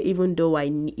 even though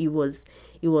it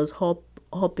was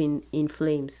hopping in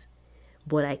flames,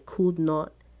 but I could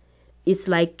not. It's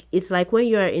like when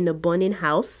you are in a burning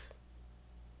house,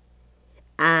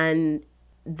 and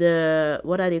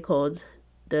what are they called?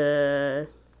 Oh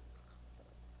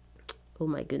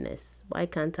my goodness, why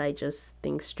can't I just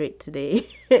think straight today?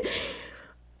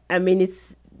 I mean,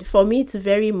 for me, it's a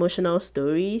very emotional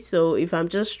story. So if I'm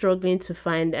just struggling to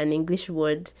find an English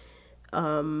word,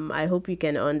 I hope you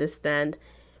can understand.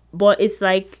 But it's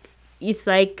like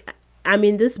I'm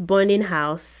in this burning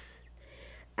house,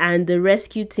 and the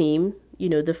rescue team,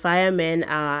 the firemen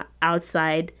are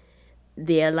outside.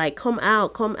 They're like, come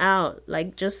out,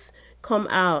 like just come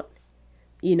out.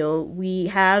 We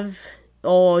have,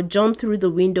 or jump through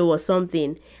the window or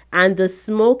something, and the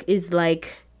smoke is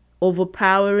like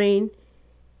overpowering,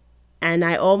 and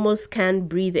I almost can't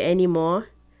breathe anymore.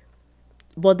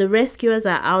 But the rescuers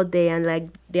are out there, and like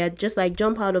they're just like,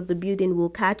 jump out of the building, we'll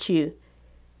catch you.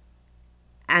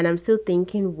 And I'm still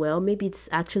thinking, well, maybe it's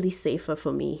actually safer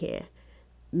for me here.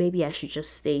 Maybe I should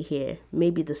just stay here.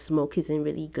 Maybe the smoke isn't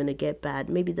really gonna get bad.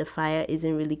 Maybe the fire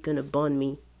isn't really gonna burn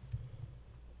me.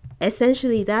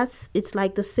 Essentially, it's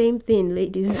like the same thing,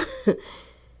 ladies.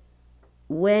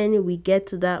 When we get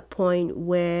to that point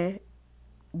where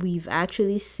we've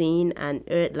actually seen and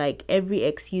heard, like, every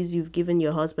excuse you've given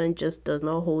your husband just does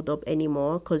not hold up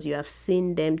anymore because you have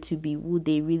seen them to be who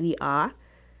they really are.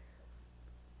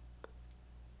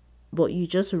 But you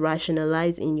just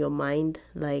rationalize in your mind,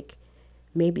 like,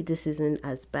 maybe this isn't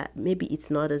as bad. Maybe it's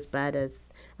not as bad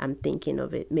as I'm thinking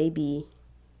of it. Maybe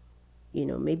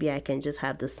I can just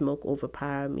have the smoke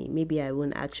overpower me. Maybe I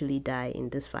won't actually die in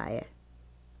this fire.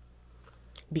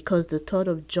 Because the thought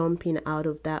of jumping out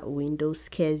of that window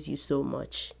scares you so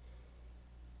much,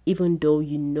 even though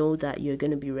you know that you're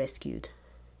going to be rescued.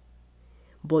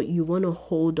 But you want to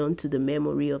hold on to the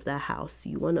memory of that house.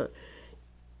 You want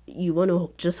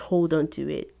to just hold on to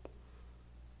it,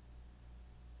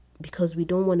 because we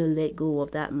don't want to let go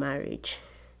of that marriage,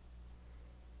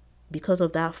 because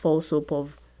of that false hope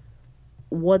of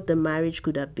what the marriage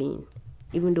could have been,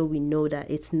 even though we know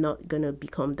that it's not going to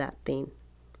become that thing.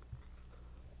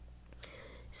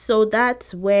 So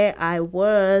that's where I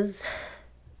was.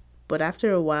 But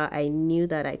after a while, I knew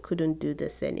that I couldn't do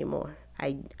this anymore.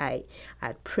 I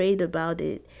prayed about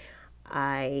it.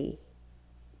 I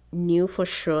knew for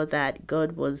sure that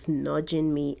God was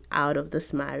nudging me out of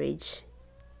this marriage,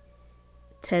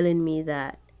 telling me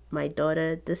that, my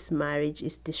daughter, this marriage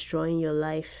is destroying your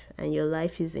life, and your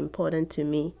life is important to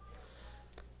me.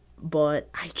 But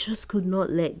I just could not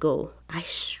let go. I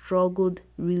struggled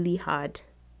really hard.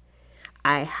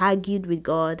 I argued with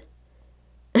God.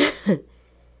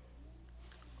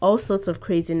 All sorts of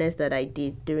craziness that I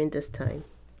did during this time.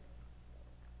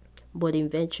 But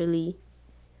eventually,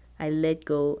 I let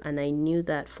go, and I knew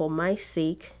that for my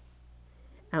sake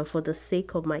and for the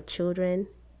sake of my children,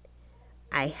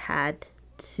 I had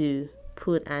to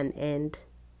put an end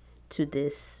to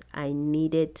this. I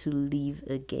needed to live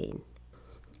again.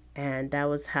 And that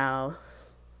was how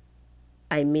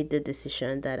I made the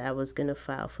decision that I was going to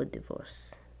file for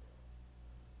divorce.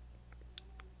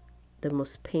 The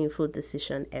most painful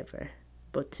decision ever.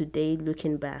 But today,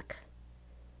 looking back,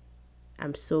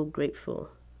 I'm so grateful.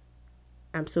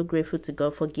 I'm so grateful to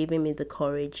God for giving me the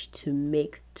courage to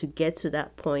get to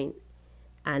that point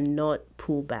and not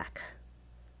pull back.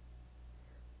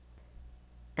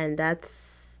 And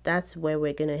that's where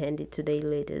we're going to end it today,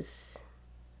 ladies.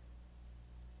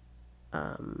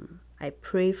 I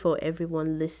pray for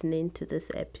everyone listening to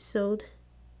this episode.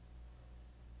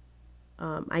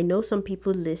 I know some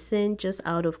people listen just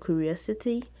out of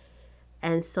curiosity,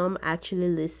 and some actually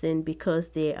listen because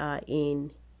they are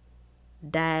in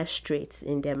dire straits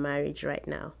in their marriage right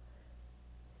now.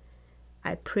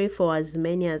 I pray for as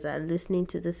many as are listening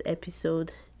to this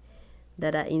episode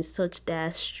that are in such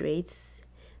dire straits,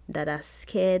 that are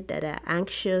scared, that are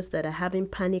anxious, that are having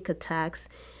panic attacks,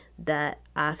 that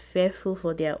are fearful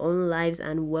for their own lives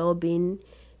and well-being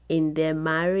in their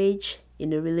marriage,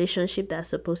 in a relationship that's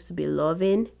supposed to be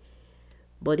loving,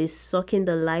 but is sucking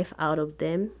the life out of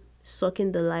them,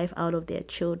 sucking the life out of their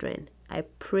children. I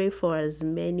pray for as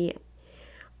many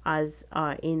as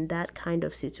are in that kind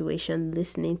of situation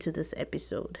listening to this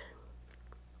episode,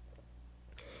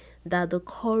 that the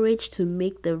courage to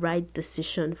make the right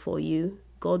decision for you,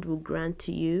 God will grant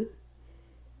to you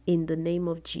in the name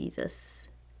of Jesus.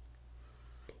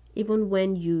 Even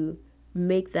when you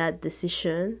make that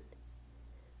decision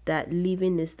that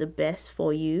living is the best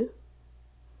for you,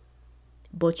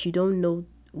 but you don't know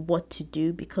what to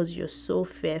do because you're so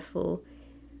fearful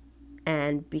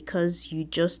and because you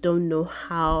just don't know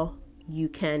how you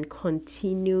can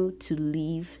continue to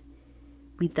live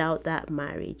without that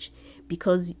marriage,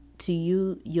 because to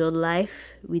you, your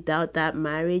life without that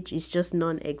marriage is just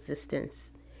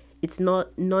non-existence. It's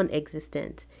not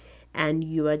non-existent, and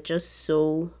you are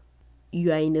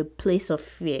in a place of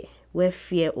fear, where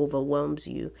fear overwhelms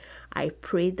you. I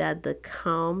pray that the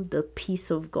calm, the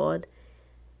peace of God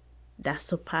that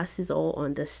surpasses all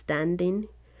understanding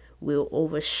will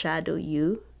overshadow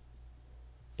you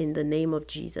in the name of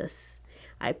Jesus.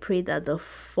 I pray that the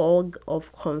fog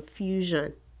of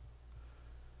confusion,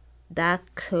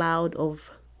 that cloud of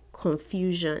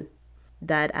confusion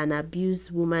that an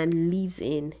abused woman lives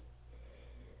in,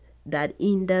 that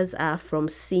hinders her from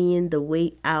seeing the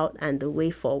way out and the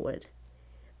way forward,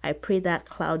 I pray that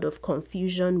cloud of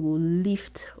confusion will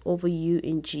lift over you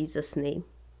in Jesus' name.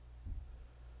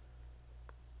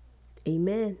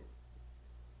 Amen.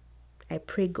 I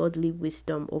pray godly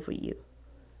wisdom over you.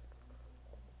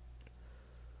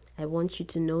 I want you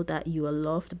to know that you are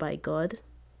loved by God.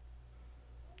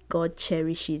 God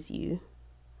cherishes you.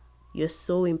 You're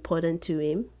so important to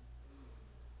Him.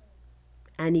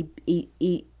 And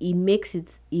he makes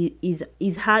it,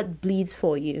 his heart bleeds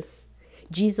for you.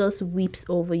 Jesus weeps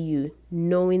over you,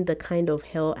 knowing the kind of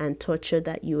hell and torture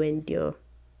that you endure.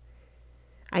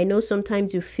 I know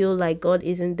sometimes you feel like God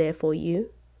isn't there for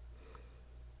you,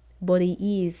 but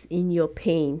He is in your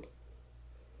pain.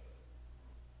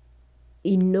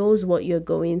 He knows what you're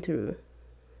going through,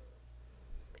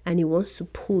 and He wants to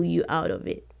pull you out of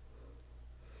it.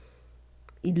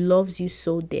 He loves you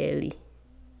so dearly,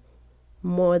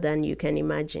 more than you can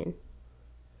imagine.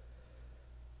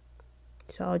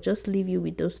 So I'll just leave you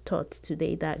with those thoughts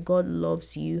today, that God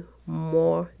loves you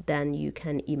more than you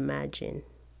can imagine.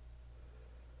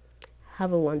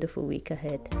 Have a wonderful week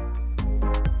ahead.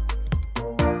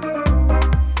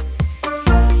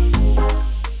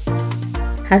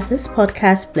 Has this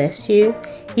podcast blessed you?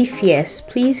 If yes,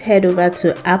 please head over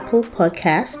to Apple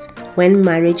Podcasts, When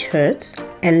Marriage Hurts,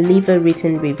 and leave a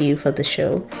written review for the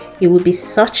show. It would be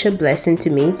such a blessing to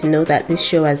me to know that this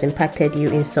show has impacted you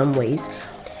in some ways.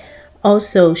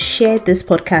 Also, share this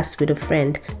podcast with a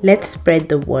friend. Let's spread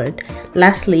the word.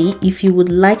 Lastly, if you would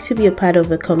like to be a part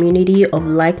of a community of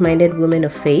like-minded women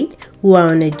of faith who are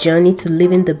on a journey to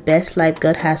living the best life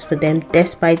God has for them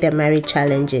despite their marriage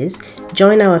challenges,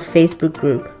 join our Facebook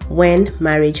group, When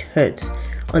Marriage Hurts.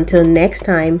 Until next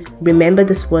time, remember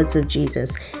these words of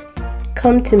Jesus.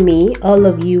 Come to me, all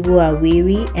of you who are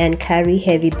weary and carry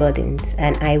heavy burdens,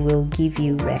 and I will give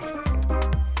you rest.